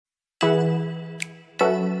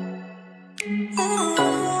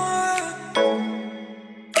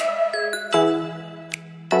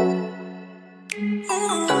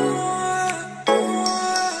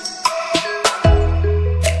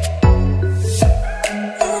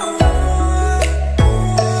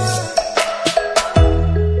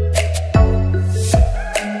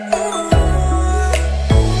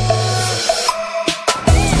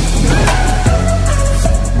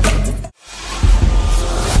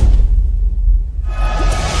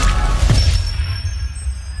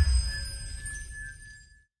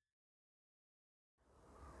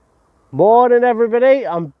Morning everybody,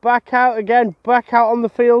 I'm back out again, back out on the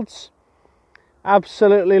fields.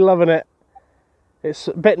 Absolutely loving it. It's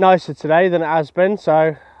a bit nicer today than it has been, so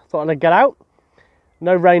I thought I'd get out.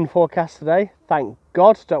 No rain forecast today, thank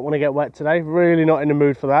God. Don't want to get wet today, really not in the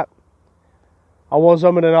mood for that. I was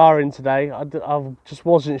umming and ahhing today, I just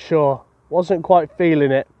wasn't sure, wasn't quite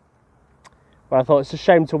feeling it. But I thought it's a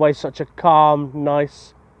shame to waste such a calm,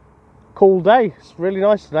 nice, cool day. It's really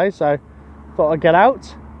nice today, so I thought I'd get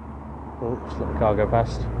out. Oh, just let the car go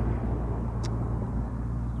past.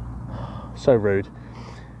 So rude.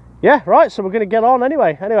 Yeah, right, so we're going to get on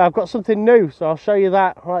anyway. Anyway, I've got something new, so I'll show you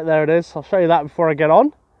that. Right, there it is. I'll show you that before I get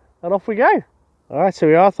on, and off we go. Alright, here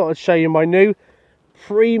we are. I thought I'd show you my new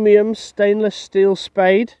premium stainless steel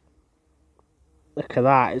spade. Look at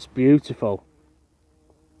that, it's beautiful.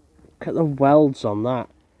 Look at the welds on that.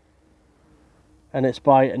 And it's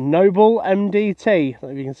by Noble MDT. I don't know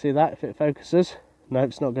if you can see that, if it focuses. No,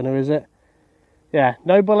 it's not going to, is it? Yeah,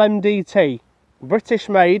 Noble MDT. British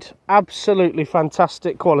made, absolutely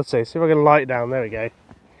fantastic quality. See if I can light down, there we go.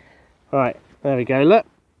 Right, there we go, look.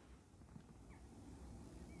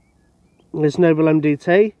 There's Noble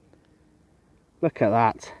MDT. Look at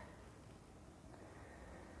that.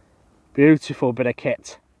 Beautiful bit of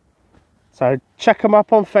kit. So check him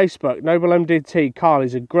up on Facebook, Noble MDT. Carl,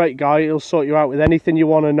 he's a great guy, he'll sort you out with anything you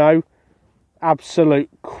want to know. Absolute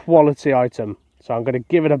quality item. So I'm going to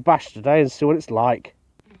give it a bash today and see what it's like.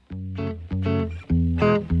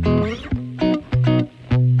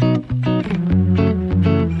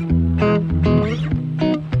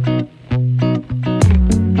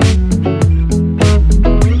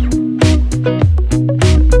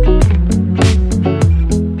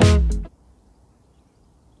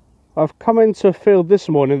 I've come into a field this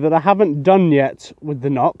morning that I haven't done yet with the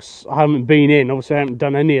Nox. I haven't been in, obviously I haven't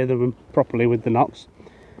done any of them properly with the Nox.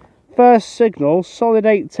 First signal, solid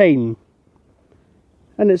 18.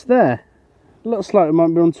 And it's there. Looks like it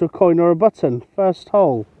might be onto a coin or a button. First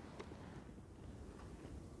hole.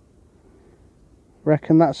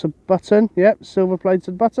 Reckon that's a button. Yep, silver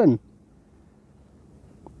plated button.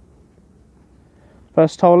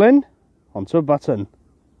 First hole in, onto a button.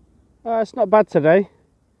 It's not bad today.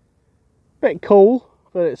 Bit cool,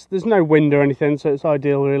 but there's no wind or anything, so it's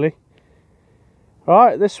ideal really.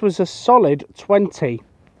 Alright, this was a solid 20.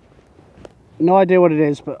 No idea what it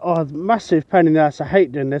is, but oh, massive pain in the ass. I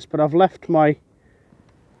hate doing this, but I've left my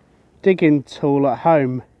digging tool at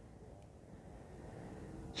home.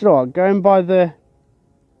 Do you know what, going by the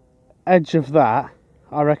edge of that,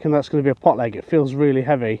 I reckon that's going to be a pot leg. It feels really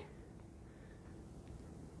heavy.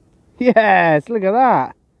 Yes, look at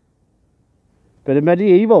that. Bit of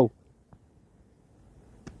medieval.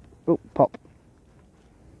 Oh, pop.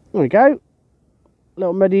 There we go.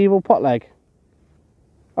 Little medieval pot leg.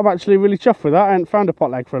 I'm actually really chuffed with that. I hadn't found a pot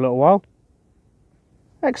leg for a little while.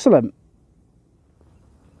 Excellent.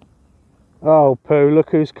 Oh, poo,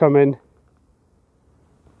 look who's coming.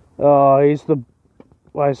 Oh, he's the...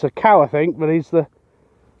 Well, it's a cow, I think, but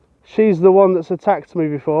she's the one that's attacked me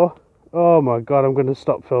before. Oh my God, I'm going to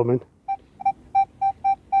stop filming.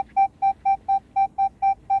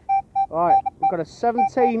 Right, we've got a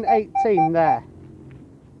 17-18 there.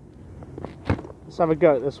 Let's have a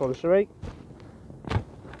go at this one, shall we?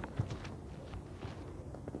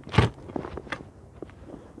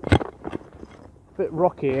 Bit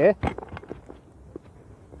rocky here.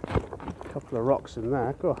 A couple of rocks in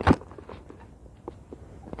there. Go on.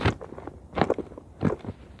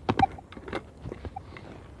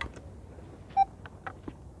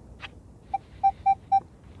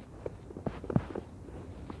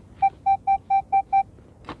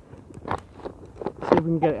 See if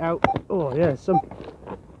we can get it out. Oh yeah, some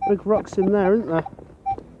big rocks in there, isn't there?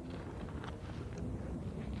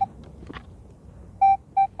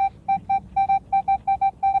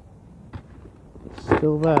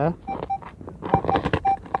 Still there.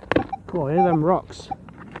 Oh, I hear them rocks.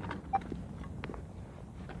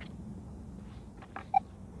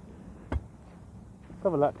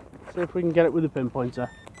 Have a look. See if we can get it with a pinpointer.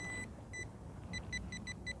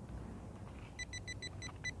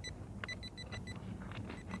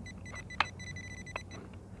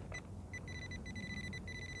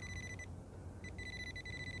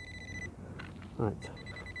 Right.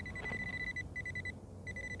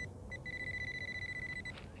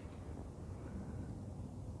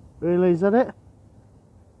 Really, is that it?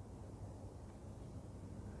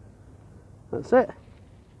 That's it.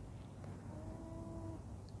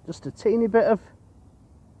 Just a teeny bit of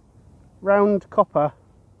round copper,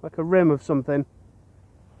 like a rim of something.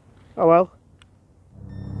 Oh well.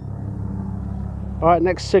 Alright,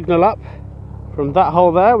 next signal up from that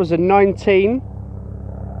hole there was a 19.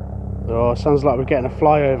 Oh, sounds like we're getting a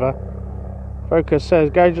flyover. Focus says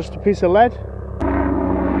go, just a piece of lead.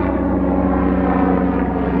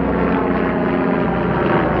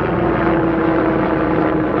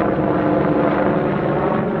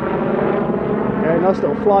 Okay, nice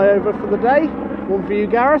little flyover for the day. One for you,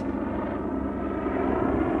 Gareth.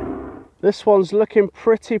 This one's looking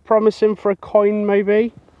pretty promising for a coin,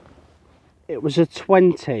 maybe. It was a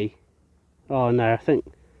 20. Oh no, I think,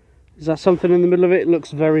 is that something in the middle of it? It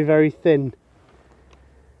looks very, very thin.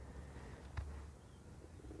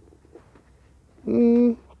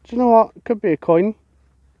 Do you know what? It could be a coin.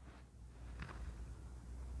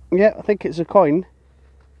 Yeah, I think it's a coin.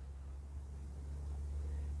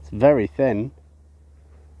 It's very thin.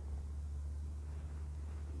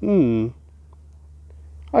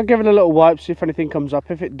 I'll give it a little wipe, see if anything comes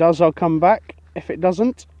up. If it does, I'll come back. If it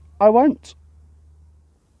doesn't, I won't.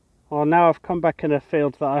 Well, now I've come back in a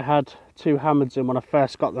field that I had 2 hammered in when I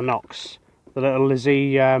first got the Knox. The little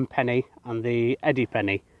Lizzie penny and the Eddie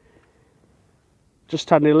penny. Just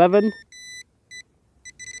had an 11.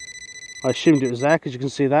 I assumed it was there because you can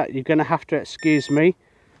see that. You're going to have to excuse me.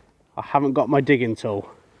 I haven't got my digging tool.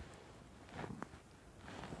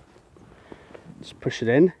 Just push it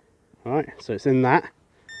in. Alright, so it's in that.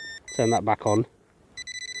 Turn that back on.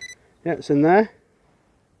 Yeah, it's in there.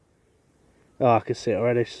 Oh, I can see it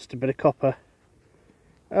already. It's just a bit of copper.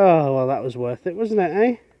 Oh, well, that was worth it, wasn't it,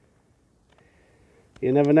 eh?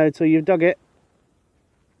 You never know till you've dug it.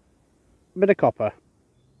 Bit of copper.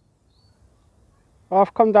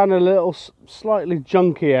 I've come down a little slightly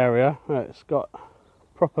junky area. It's got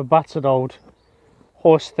proper battered old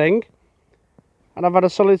horse thing. And I've had a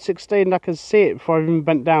solid 16 and I can see it before I've even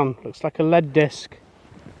bent down. Looks like a lead disc.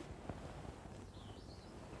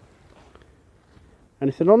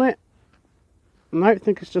 Anything on it? No, I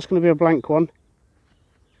think it's just going to be a blank one.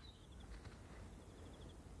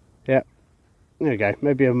 Yeah, there we go.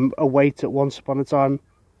 Maybe a weight at once upon a time.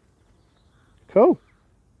 Cool.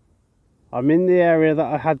 I'm in the area that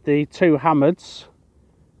I had the 2 hammers,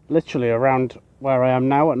 literally around where I am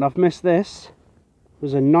now, and I've missed this. It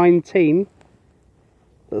was a 19.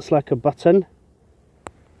 Looks like a button.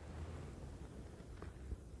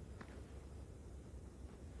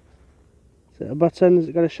 Is it a button? Has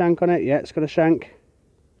it got a shank on it? Yeah, it's got a shank.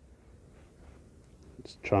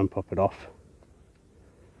 Let's try and pop it off.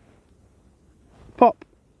 Pop!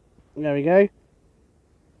 There we go.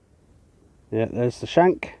 Yeah, there's the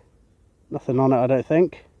shank. Nothing on it, I don't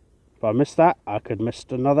think. If I missed that, I could miss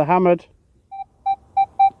another hammered.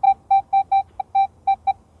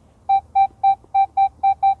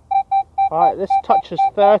 Right, this touches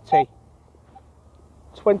 30.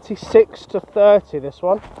 26 to 30, this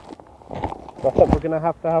one. I think we're going to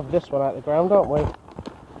have this one out of the ground, aren't we?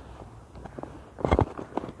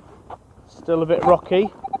 Still a bit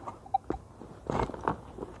rocky.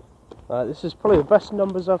 This is probably the best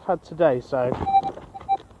numbers I've had today, so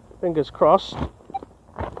fingers crossed.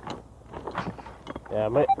 Yeah,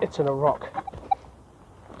 I'm hitting a rock.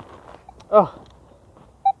 Oh.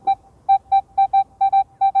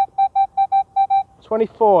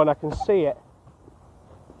 24 and I can see it.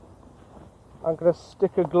 I'm going to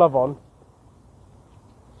stick a glove on.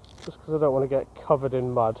 Just because I don't want to get covered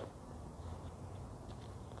in mud.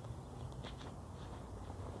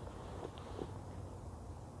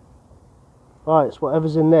 Right, it's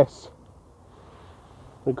whatever's in this.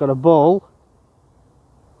 We've got a ball.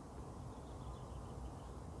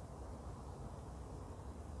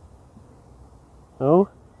 Oh,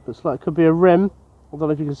 looks like it could be a rim. I don't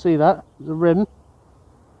know if you can see that. There's a rim.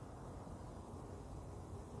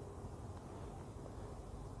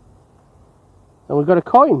 And we've got a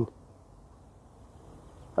coin.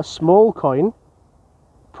 A small coin.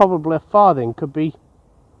 Probably a farthing. Could be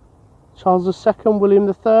Charles II, William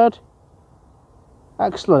III.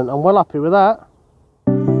 Excellent, I'm well happy with that.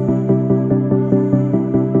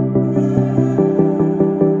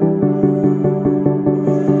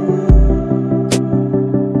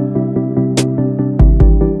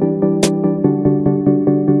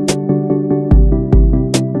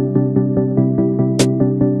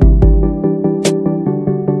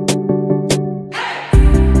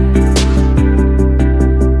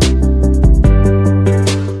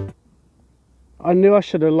 knew I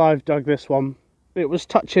should have live dug this one. It was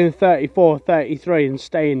touching 34, 33 and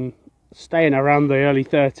staying around the early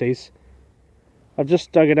 30s. I've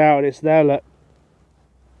just dug it out and it's there, look.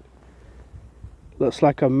 Looks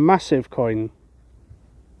like a massive coin.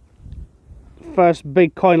 First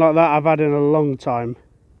big coin like that I've had in a long time.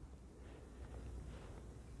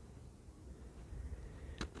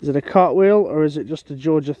 Is it a cartwheel or is it just a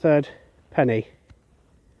George III penny?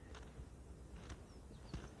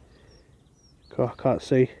 God, I can't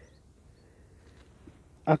see.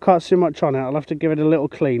 I can't see much on it. I'll have to give it a little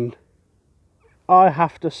clean. I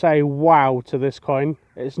have to say wow to this coin.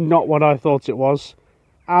 It's not what I thought it was.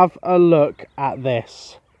 Have a look at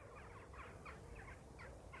this.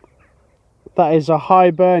 That is a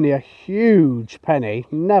Hibernia, huge penny.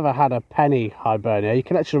 Never had a penny Hibernia. You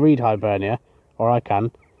can actually read Hibernia, or I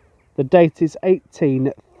can. The date is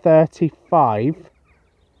 1835.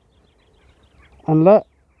 And look,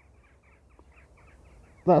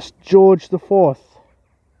 that's George IV.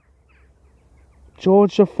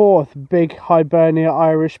 George IV, big Hibernia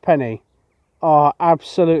Irish penny. Oh, I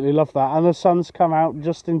absolutely love that. And the sun's come out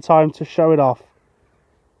just in time to show it off.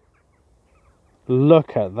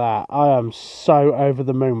 Look at that. I am so over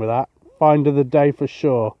the moon with that. Find of the day for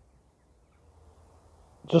sure.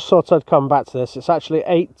 Just thought I'd come back to this. It's actually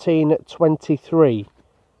 1823.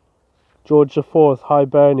 George IV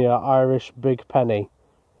Hibernia Irish big penny.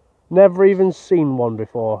 Never even seen one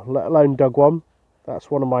before, let alone dug one.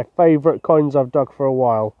 That's one of my favourite coins I've dug for a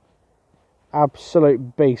while.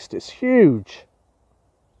 Absolute beast. It's huge.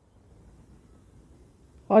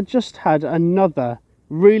 I just had another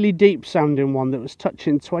really deep sounding one that was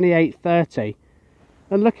touching 2830.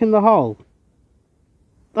 And look in the hole.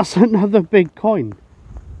 That's another big coin.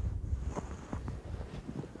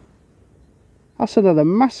 That's another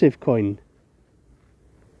massive coin.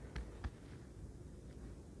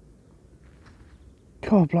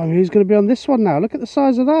 God blimey, who's going to be on this one now? Look at the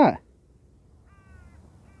size of that.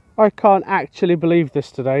 I can't actually believe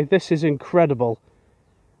this today. This is incredible.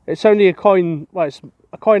 It's only a coin, well, it's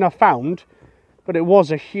a coin I found, but it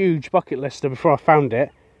was a huge bucket lister before I found it.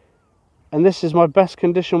 And this is my best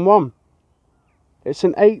condition one. It's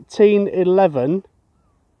an 1811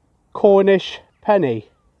 Cornish penny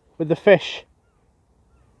with the fish.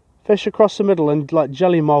 Fish across the middle and like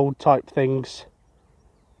jelly mould type things.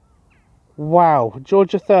 Wow,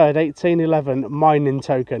 George III 1811 mining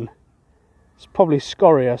token. It's probably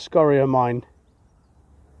Scoria mine.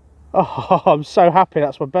 Oh, I'm so happy.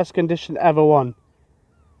 That's my best condition ever one.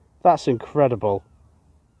 That's incredible.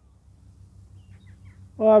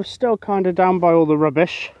 Well, I'm still kind of down by all the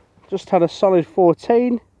rubbish. Just had a solid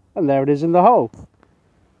 14 and there it is in the hole.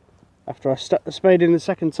 After I stuck the spade in the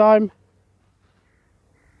second time,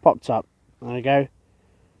 popped up. There you go.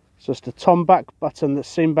 It's just a tomback button that's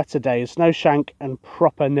seen better days. No shank and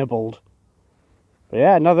proper nibbled. But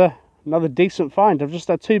yeah, another decent find. I've just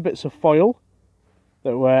had two bits of foil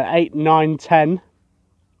that were 8, 9, 10.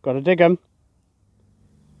 Got to dig them.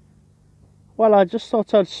 Well, I just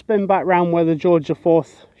thought I'd spin back round where the George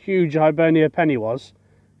IV huge Hibernia penny was,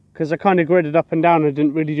 because I kind of gridded up and down and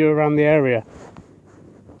didn't really do around the area.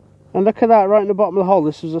 And look at that right in the bottom of the hole.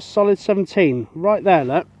 This was a solid 17 right there.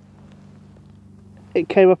 Look, it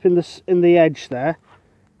came up in the edge there.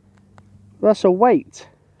 That's a weight.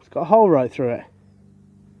 It's got a hole right through it.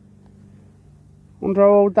 Wonder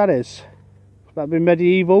how old that is. That'd be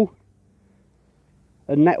medieval,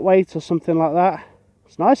 a net weight or something like that.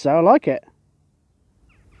 It's nice though, I like it.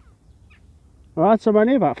 Alright, I'm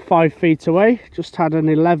only about 5 feet away. Just had an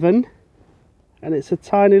 11 and it's a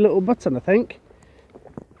tiny little button. I think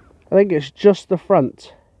it's just the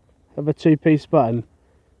front of a two-piece button.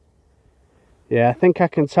 Yeah, I think I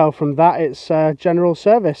can tell from that it's general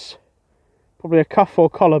service. Probably a cuff or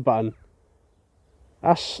collar button.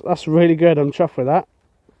 That's really good. I'm chuffed with that.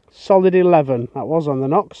 Solid 11 that was on the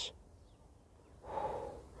Knox.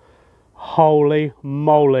 Holy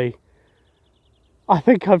moly. I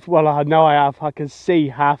think I know I have. I can see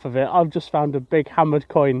half of it. I've just found a big hammered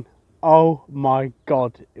coin. Oh my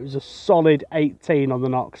god. It was a solid 18 on the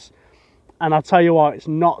Knox. And I'll tell you what, it's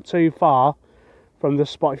not too far from the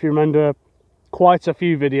spot. If you remember quite a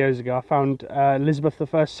few videos ago, I found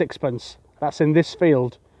Elizabeth I sixpence. That's in this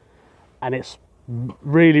field. And it's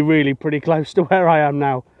really pretty close to where I am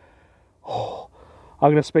now. Oh,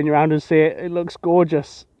 I'm going to spin you around and see it. It looks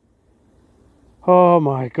gorgeous. Oh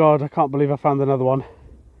my god, I can't believe I found another one.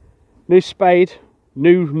 New spade,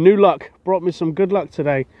 new luck. Brought me some good luck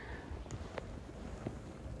today.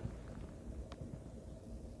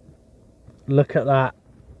 Look at that.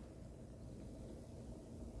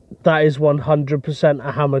 That is 100%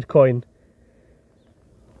 a hammered coin.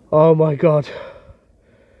 Oh my god.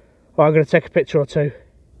 Well, I'm going to take a picture or two.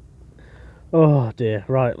 Oh dear,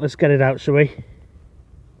 right, let's get it out, shall we?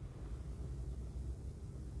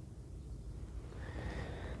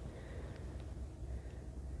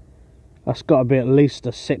 That's got to be at least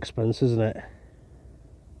a sixpence, isn't it?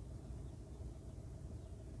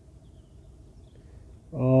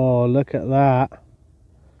 Oh, look at that.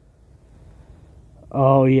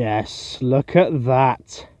 Oh yes, look at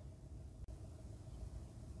that.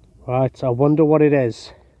 Right, I wonder what it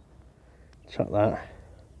is. Check that.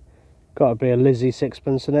 Got to be a Lizzie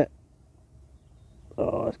sixpence in it.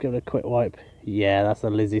 Oh, let's give it a quick wipe. Yeah, that's a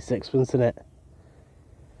Lizzie sixpence, isn't it?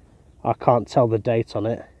 I can't tell the date on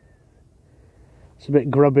it. It's a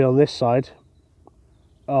bit grubby on this side.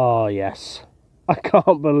 Oh yes. I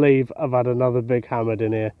can't believe I've had another big hammered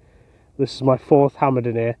in here. This is my 4th hammered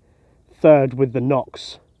in here. 3rd with the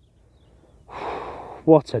knocks.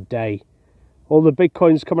 What a day. All the big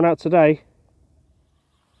coins coming out today.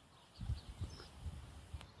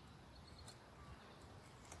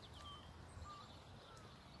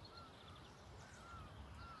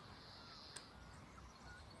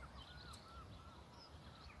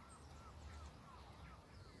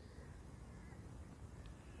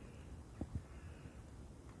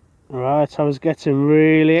 Right, I was getting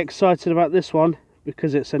really excited about this one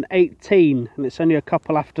because it's an 18 and it's only a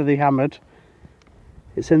couple after the hammered.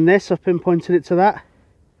 It's in this, I've pinpointed it to that.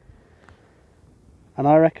 And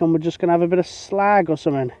I reckon we're just going to have a bit of slag or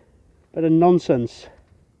something. Bit of nonsense.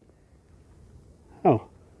 Oh.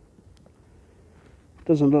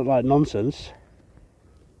 Doesn't look like nonsense.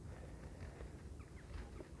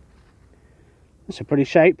 That's a pretty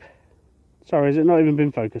shape. Sorry, has it not even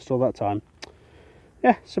been focused all that time?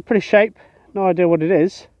 Yeah, it's a pretty shape. No idea what it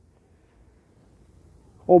is.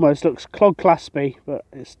 Almost looks clog claspy, but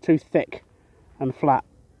it's too thick and flat.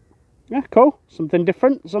 Yeah, cool. Something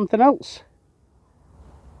different, something else.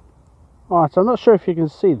 Right, I'm not sure if you can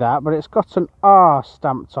see that, but it's got an R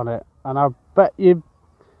stamped on it. And I bet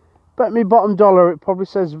me bottom dollar it probably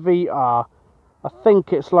says VR. I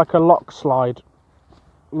think it's like a lock slide.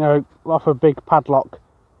 You know, off a big padlock.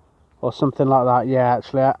 Or something like that. Yeah,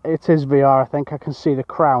 actually, it is VR. I think I can see the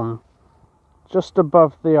crown. Just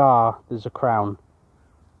above the R, there's a crown.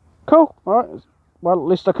 Cool. Alright. Well, at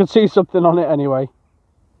least I can see something on it anyway.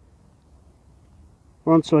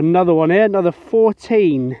 We're on to another one here. Another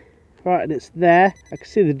 14. Right, and it's there. I can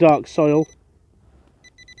see the dark soil.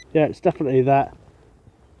 Yeah, it's definitely that.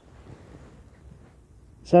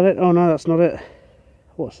 Is that it? Oh no, that's not it.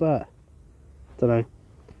 What's that? Don't know.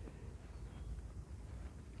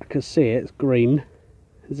 I can see it, it's green.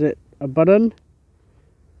 Is it a button?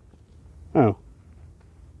 Oh.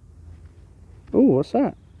 Oh, what's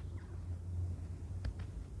that?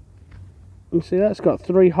 You see that's got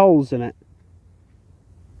 3 holes in it.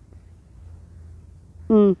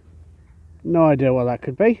 No idea what that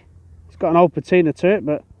could be. It's got an old patina to it,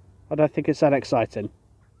 but I don't think it's that exciting.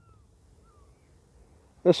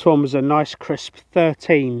 This one was a nice crisp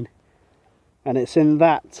 13. And it's in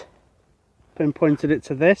that. Pinpointed it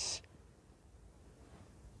to this.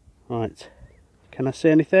 Right, can I see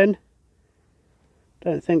anything?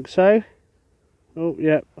 Don't think so. Oh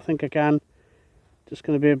yeah, I think I can. Just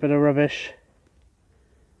going to be a bit of rubbish.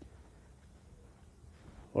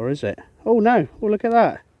 Or is it? Oh no, oh look at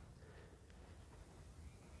that.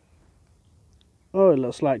 Oh, it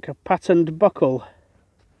looks like a patterned buckle.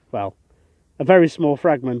 Well, a very small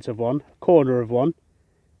fragment of one, a corner of one.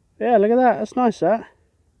 Yeah, look at that, that's nice that.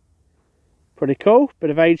 Pretty cool,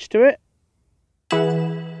 bit of age to it.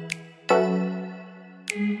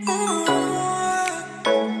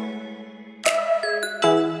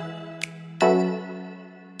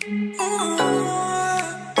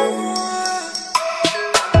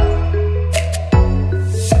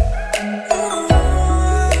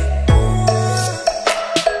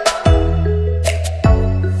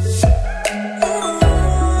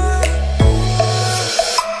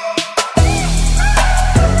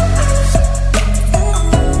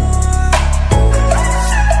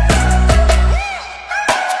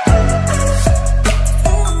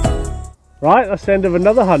 Right, that's the end of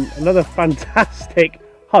another hunt, another fantastic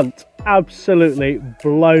hunt. Absolutely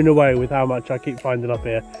blown away with how much I keep finding up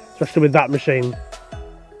here, especially with that machine.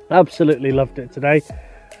 Absolutely loved it today.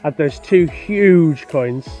 Had those 2 huge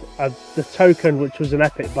coins, had the token which was an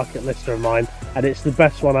epic bucket lister of mine, and it's the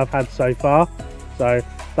best one I've had so far, so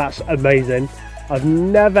that's amazing. I've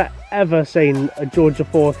never ever seen a Georgia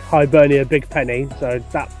 4th Hibernia big penny, so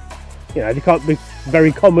that, you know, they can't be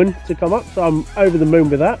very common to come up, so I'm over the moon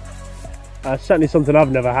with that. Certainly something I've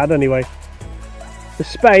never had anyway. The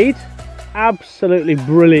spade, absolutely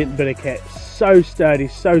brilliant bit of kit, so sturdy,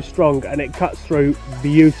 so strong, and it cuts through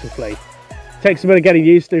beautifully. Takes a bit of getting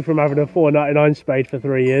used to from having a 499 spade for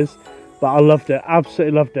 3 years, but I loved it,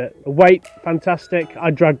 absolutely loved it. The weight, fantastic.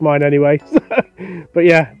 I dragged mine anyway. But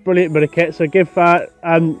yeah, brilliant bit of kit. So give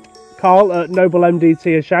Carl at Noble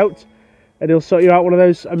MDT a shout, and he'll sort you out one of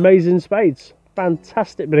those amazing spades.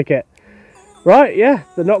 Fantastic bit of kit. Right, yeah,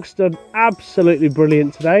 the knock's done absolutely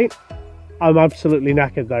brilliant today. I'm absolutely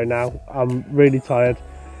knackered though now. I'm really tired.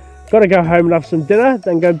 Got to go home and have some dinner,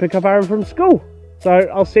 then go and pick up Aaron from school. So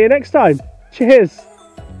I'll see you next time. Cheers.